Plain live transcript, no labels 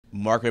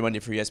Marc Raimondi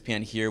for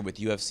ESPN here with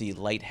UFC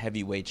light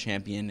heavyweight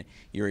champion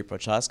Jiri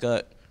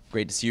Prochazka.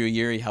 Great to see you,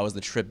 Jiri. How has the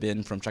trip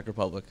been from Czech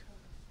Republic?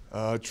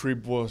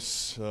 Trip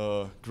was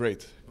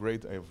great.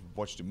 I've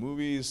watched the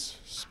movies,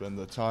 spent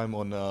the time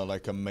on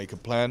make a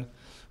plan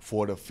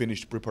for the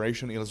finished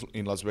preparation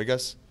in Las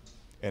Vegas,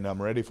 and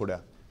I'm ready for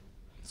that.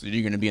 So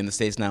you're going to be in the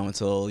States now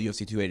until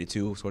UFC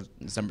 282, so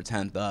December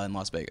 10th in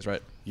Las Vegas,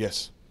 right?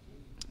 Yes.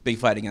 Big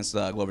fight against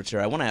Glover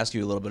Teixeira. I want to ask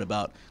you a little bit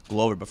about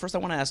Glover, but first I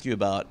want to ask you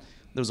about,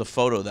 there was a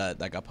photo that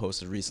got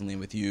posted recently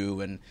with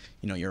you, and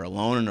you're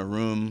alone in a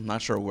room.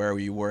 Not sure where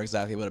you were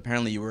exactly, but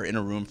apparently you were in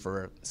a room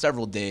for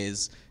several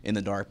days in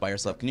the dark by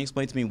yourself. Can you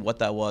explain to me what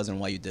that was and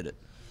why you did it?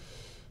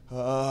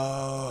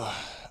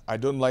 I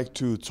don't like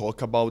to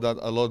talk about that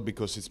a lot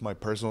because it's my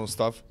personal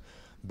stuff,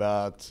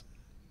 but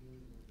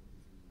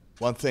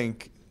one thing,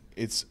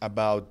 it's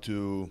about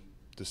to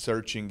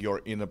searching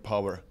your inner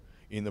power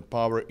in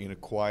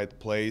quiet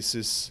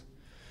places,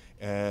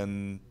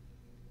 and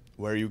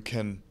where you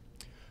can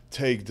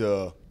take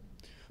the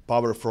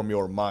power from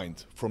your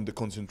mind, from the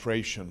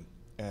concentration,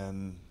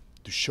 and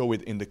to show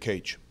it in the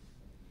cage.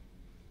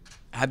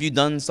 Have you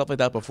done stuff like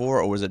that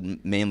before, or was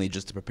it mainly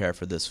just to prepare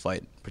for this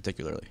fight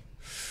particularly?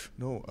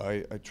 No,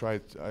 I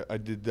tried. I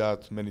did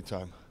that many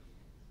times.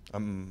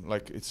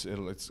 It's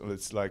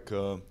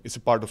a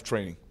part of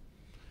training.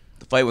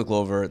 The fight with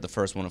Glover, the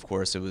first one, of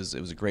course, it was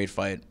a great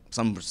fight.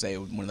 Some would say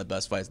one of the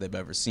best fights they've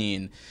ever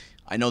seen.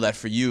 I know that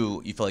for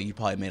you, you feel like you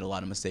probably made a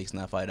lot of mistakes in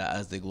that fight,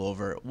 as did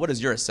Glover. What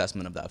is your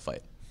assessment of that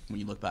fight when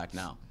you look back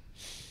now?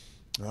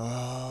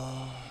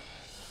 I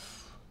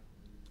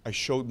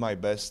showed my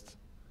best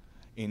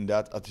in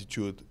that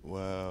attitude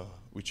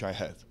which I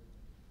had.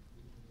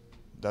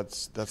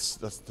 That's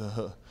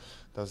the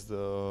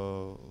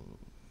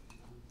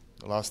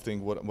last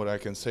thing what I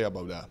can say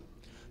about that,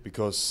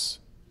 because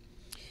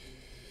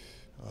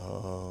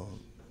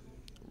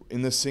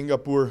in the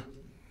Singapore,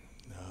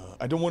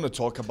 I don't want to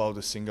talk about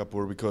the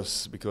Singapore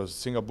because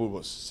Singapore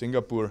was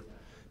Singapore.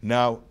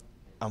 Now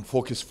I'm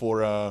focused for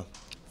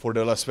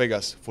the Las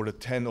Vegas for the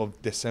 10th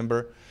of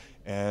December,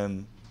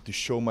 and to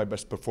show my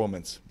best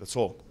performance. That's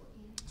all.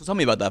 So tell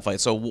me about that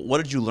fight. So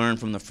what did you learn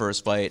from the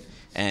first fight,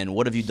 and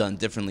what have you done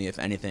differently, if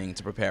anything,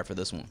 to prepare for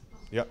this one?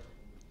 Yeah,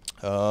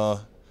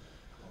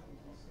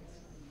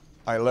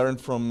 I learned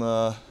from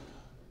the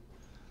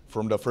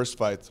first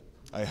fight.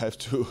 I have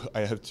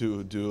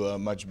to do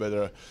much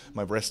better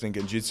my wrestling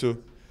and jiu-jitsu,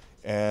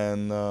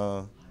 and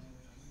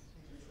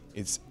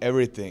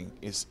everything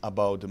is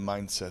about the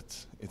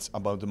mindset. It's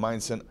about the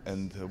mindset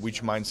and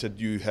which mindset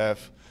you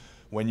have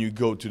when you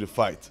go to the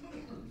fight.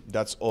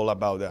 That's all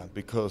about that,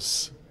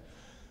 because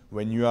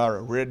when you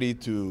are ready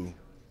to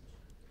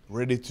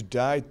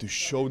die, to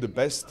show the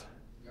best,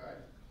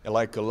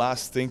 like a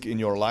last thing in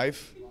your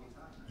life,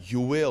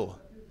 you will,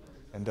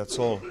 and that's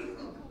all.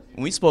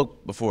 When we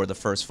spoke before the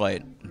first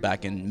fight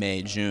back in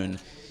May, June,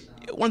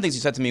 one of the things you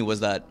said to me was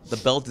that the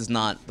belt is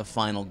not the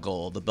final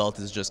goal. The belt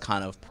is just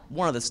kind of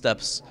one of the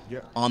steps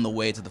on the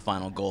way to the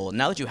final goal.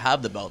 Now that you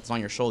have the belt, it's on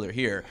your shoulder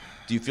here,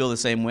 do you feel the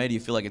same way? Do you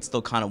feel like it's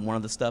still kind of one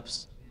of the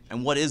steps?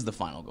 And what is the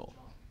final goal?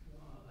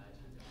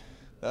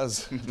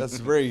 That's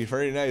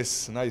very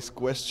nice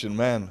question,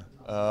 man.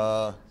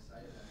 That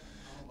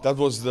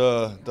was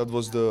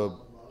the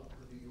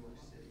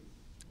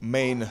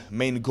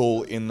main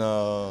goal in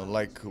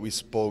like we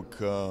spoke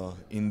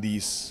in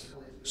these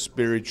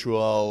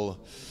spiritual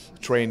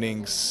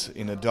trainings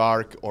in the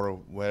dark or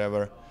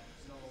wherever,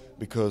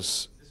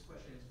 because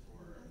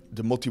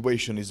the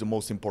motivation is the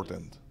most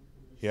important.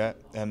 Yeah,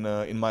 and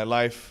in my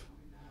life,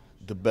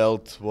 the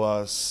belt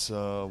was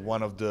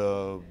one of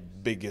the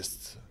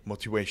biggest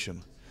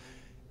motivation,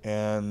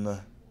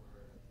 and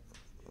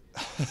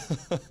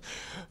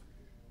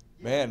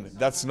man,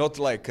 that's not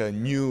like a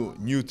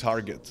new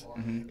target.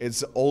 Mm-hmm. It's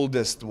the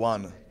oldest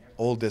one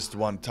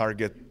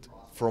target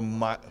from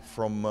my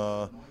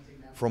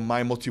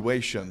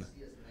motivation,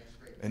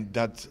 and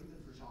that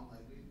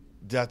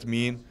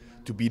mean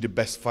to be the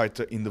best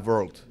fighter in the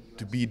world,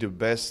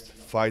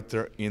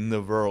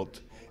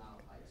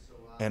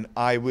 and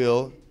I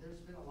will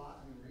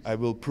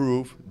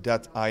prove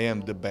that I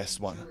am the best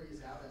one.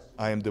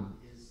 I am the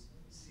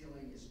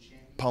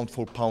pound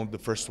for pound the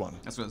first one.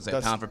 That's what I say.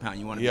 Pound for pound,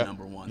 you want to be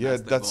number one. Yeah,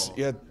 that's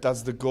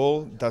the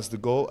goal. That's the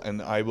goal, and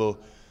I will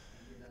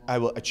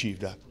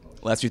achieve that.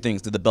 Last few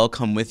things. Did the belt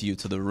come with you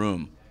to the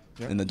room,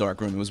 in the dark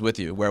room? It was with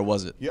you. Where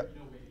was it?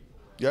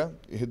 Yeah.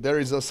 There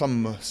is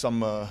some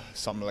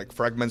like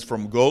fragments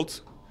from gold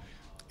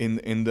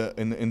in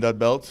that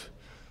belt.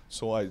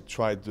 So I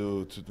tried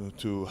to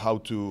how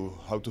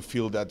to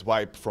feel that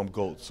vibe from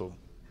gold. So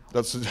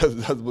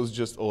that was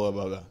just all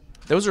about that.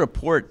 There was a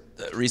report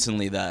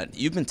recently that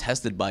you've been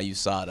tested by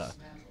USADA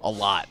a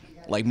lot,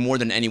 like more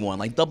than anyone,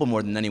 like double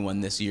more than anyone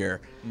this year.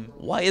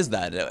 Why is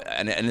that?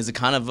 And is it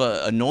kind of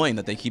annoying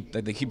that they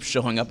keep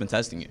showing up and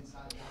testing you?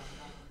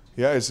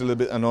 Yeah, it's a little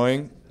bit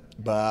annoying,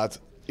 but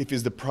if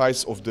it's the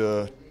price of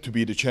to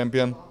be the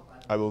champion,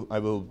 I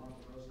will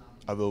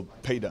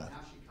pay that.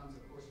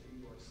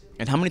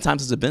 And how many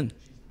times has it been?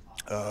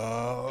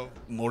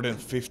 More than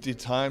 50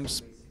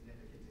 times,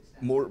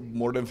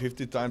 more than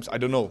 50 times. I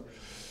don't know.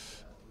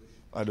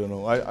 I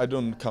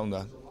don't count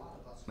that.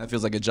 That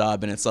feels like a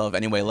job in itself.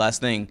 Anyway, last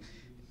thing,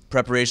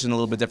 preparation a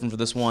little bit different for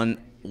this one.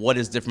 What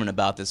is different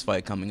about this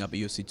fight coming up at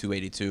UFC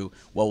 282?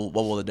 What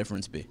will the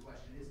difference be?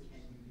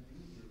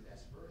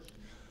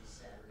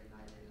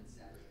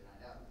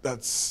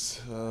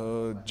 That's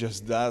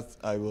just that.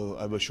 I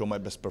will show my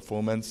best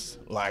performance,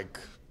 like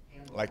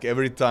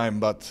every time.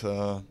 But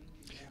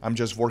I'm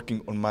just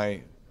working on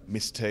my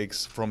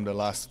mistakes from the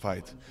last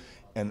fight,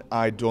 and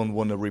I don't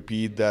want to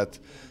repeat that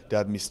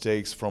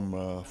mistakes from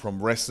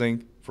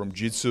wrestling, from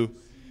jiu-jitsu,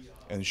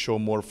 and show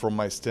more from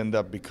my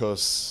stand-up,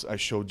 because I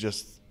showed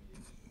just,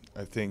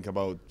 I think,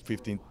 about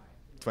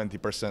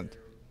 15–20%.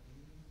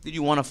 Did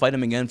you want to fight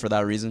him again for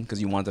that reason? Because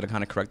you wanted to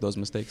kind of correct those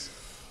mistakes?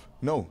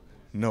 No.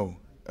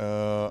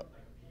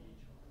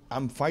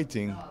 I'm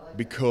fighting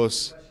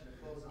because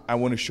I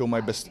want to show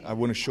my best. I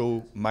want to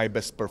show my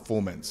best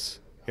performance.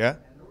 Yeah,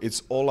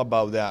 it's all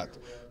about that.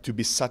 To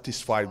be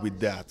satisfied with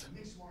that.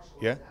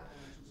 Yeah,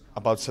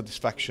 about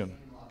satisfaction,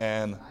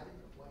 and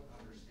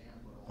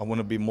I want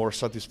to be more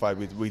satisfied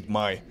with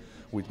my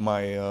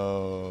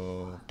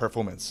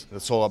performance.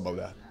 That's all about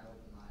that.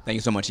 Thank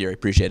you so much, Jiri.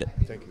 Appreciate it.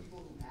 Thank you.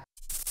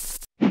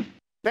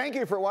 Thank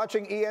you for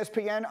watching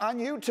ESPN on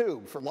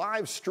YouTube. For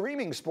live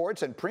streaming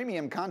sports and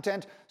premium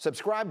content,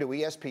 subscribe to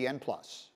ESPN+.